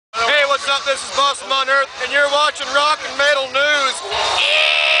what's up? This is Bossum on Earth, and you're watching Rock and Metal News.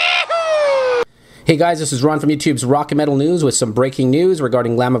 Hey guys, this is Ron from YouTube's Rock and Metal News with some breaking news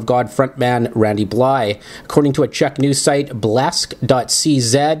regarding Lamb of God frontman Randy Blythe. According to a Czech news site,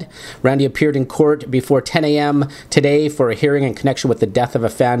 Blesk.cz, Randy appeared in court before 10 a.m. today for a hearing in connection with the death of a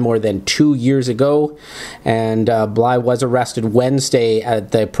fan more than 2 years ago. And Blythe was arrested Wednesday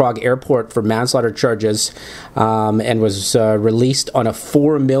at the Prague airport for manslaughter charges and was released on a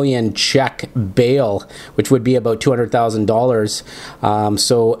 4 million Czech bail, which would be about $200,000.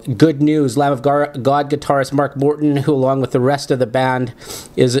 So good news. Lamb of God guitarist Mark Morton, who along with the rest of the band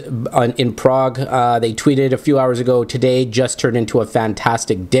is in Prague. They tweeted a few hours ago, today just turned into a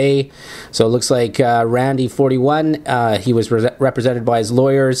fantastic day. So it looks like Randy, 41, he was represented by his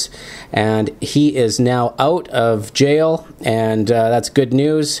lawyers, and he is now out of jail, and that's good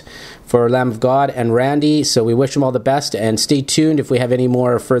news for Lamb of God and Randy. So we wish them all the best, and stay tuned. If we have any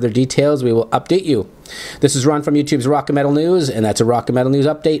more further details, we will update you. This is Ron from YouTube's Rock and Metal News, and that's a Rock and Metal News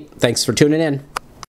update. Thanks for tuning in.